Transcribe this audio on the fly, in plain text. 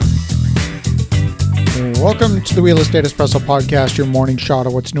Welcome to the Real Estate Espresso Podcast, your morning shot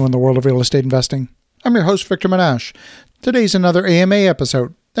of what's new in the world of real estate investing. I'm your host, Victor Menashe. Today's another AMA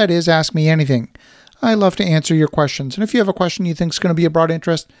episode. That is, Ask Me Anything. I love to answer your questions, and if you have a question you think is going to be of broad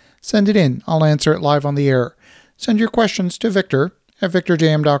interest, send it in. I'll answer it live on the air. Send your questions to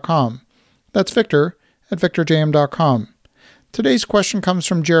victor@victorjm.com. That's victor@victorjm.com. Today's question comes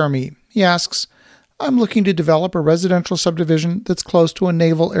from Jeremy. He asks, I'm looking to develop a residential subdivision that's close to a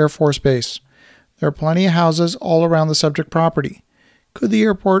Naval Air Force base. There are plenty of houses all around the subject property. Could the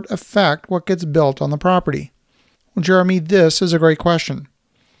airport affect what gets built on the property? Well, Jeremy, this is a great question.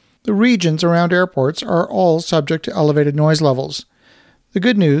 The regions around airports are all subject to elevated noise levels. The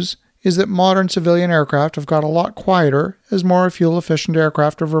good news is that modern civilian aircraft have got a lot quieter as more fuel-efficient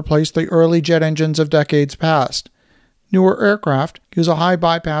aircraft have replaced the early jet engines of decades past. Newer aircraft use a high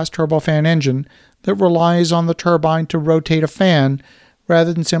bypass turbofan engine that relies on the turbine to rotate a fan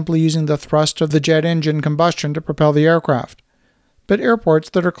rather than simply using the thrust of the jet engine combustion to propel the aircraft. But airports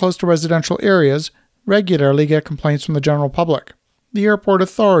that are close to residential areas regularly get complaints from the general public. The airport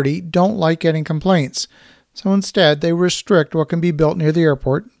authority don't like getting complaints, so instead they restrict what can be built near the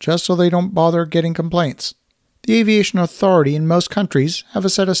airport just so they don't bother getting complaints. The aviation authority in most countries have a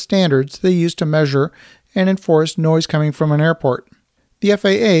set of standards they use to measure and enforce noise coming from an airport. The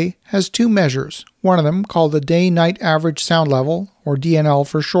FAA has two measures, one of them called the Day-Night Average Sound Level, or DNL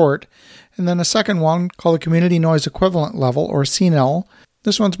for short, and then a second one called the Community Noise Equivalent Level, or CNEL.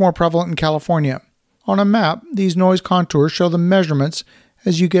 This one's more prevalent in California. On a map, these noise contours show the measurements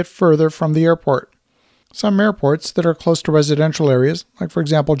as you get further from the airport. Some airports that are close to residential areas, like for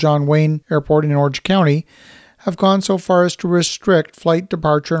example John Wayne Airport in Orange County, have gone so far as to restrict flight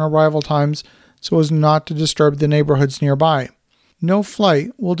departure and arrival times so as not to disturb the neighborhoods nearby. No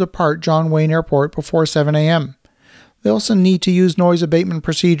flight will depart John Wayne Airport before 7 a.m. They also need to use noise abatement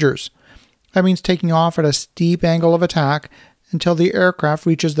procedures. That means taking off at a steep angle of attack until the aircraft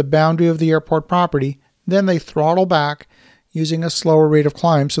reaches the boundary of the airport property. Then they throttle back using a slower rate of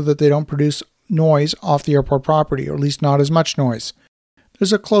climb so that they don't produce noise off the airport property, or at least not as much noise.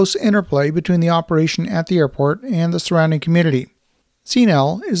 There's a close interplay between the operation at the airport and the surrounding community.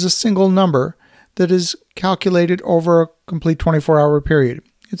 CNEL is a single number that is calculated over a complete 24-hour period.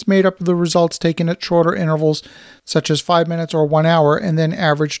 It's made up of the results taken at shorter intervals, such as 5 minutes or 1 hour, and then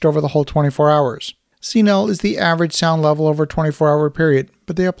averaged over the whole 24 hours. CNEL is the average sound level over a 24-hour period,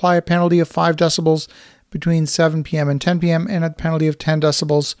 but they apply a penalty of 5 decibels between 7 p.m. and 10 p.m. and a penalty of 10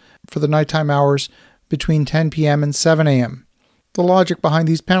 decibels for the nighttime hours between 10 p.m. and 7 a.m. The logic behind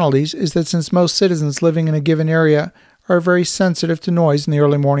these penalties is that since most citizens living in a given area are very sensitive to noise in the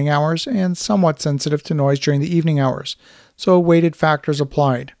early morning hours and somewhat sensitive to noise during the evening hours, so a weighted factor is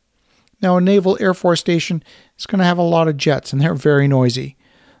applied. Now, a Naval Air Force station is going to have a lot of jets, and they're very noisy.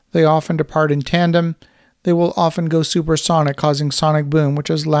 They often depart in tandem. They will often go supersonic, causing sonic boom,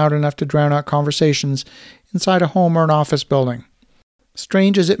 which is loud enough to drown out conversations inside a home or an office building.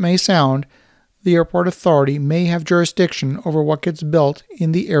 Strange as it may sound, the airport authority may have jurisdiction over what gets built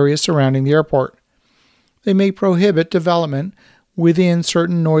in the area surrounding the airport. They may prohibit development within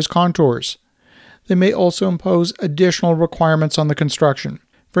certain noise contours. They may also impose additional requirements on the construction.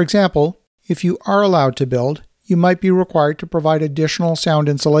 For example, if you are allowed to build, you might be required to provide additional sound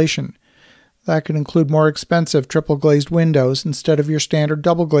insulation. That could include more expensive triple-glazed windows instead of your standard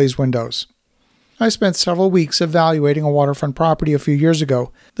double-glazed windows. I spent several weeks evaluating a waterfront property a few years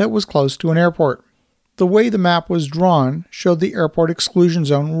ago that was close to an airport. The way the map was drawn showed the airport exclusion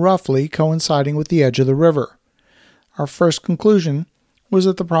zone roughly coinciding with the edge of the river. Our first conclusion was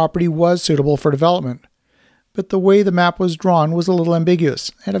that the property was suitable for development. But the way the map was drawn was a little ambiguous.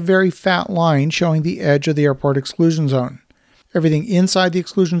 It had a very fat line showing the edge of the airport exclusion zone. Everything inside the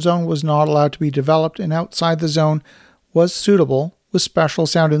exclusion zone was not allowed to be developed, and outside the zone was suitable with special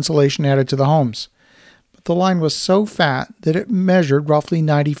sound insulation added to the homes. But the line was so fat that it measured roughly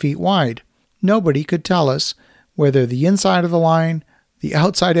 90 feet wide. Nobody could tell us whether the inside of the line, the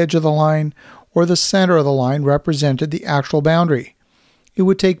outside edge of the line, or the center of the line represented the actual boundary. It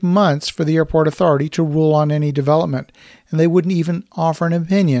would take months for the airport authority to rule on any development, and they wouldn't even offer an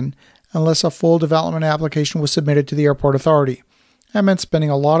opinion unless a full development application was submitted to the airport authority. That meant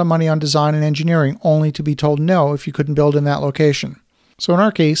spending a lot of money on design and engineering only to be told no if you couldn't build in that location. So in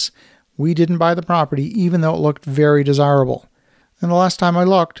our case, we didn't buy the property even though it looked very desirable. And the last time I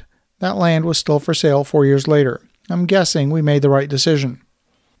looked, that land was still for sale 4 years later. I'm guessing we made the right decision.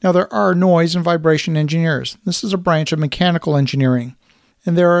 Now, there are noise and vibration engineers. This is a branch of mechanical engineering,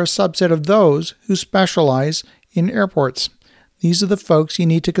 and there are a subset of those who specialize in airports. These are the folks you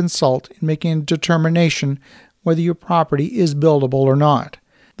need to consult in making a determination whether your property is buildable or not.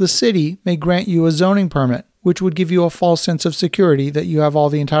 the city may grant you a zoning permit, which would give you a false sense of security that you have all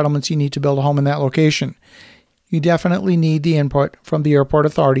the entitlements you need to build a home in that location. You definitely need the input from the airport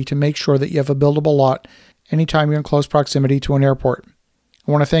authority to make sure that you have a buildable lot anytime you're in close proximity to an airport.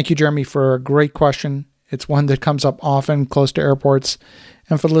 I want to thank you, Jeremy, for a great question. It's one that comes up often close to airports.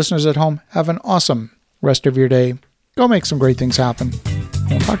 And for the listeners at home, have an awesome rest of your day. Go make some great things happen.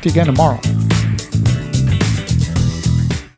 We'll talk to you again tomorrow.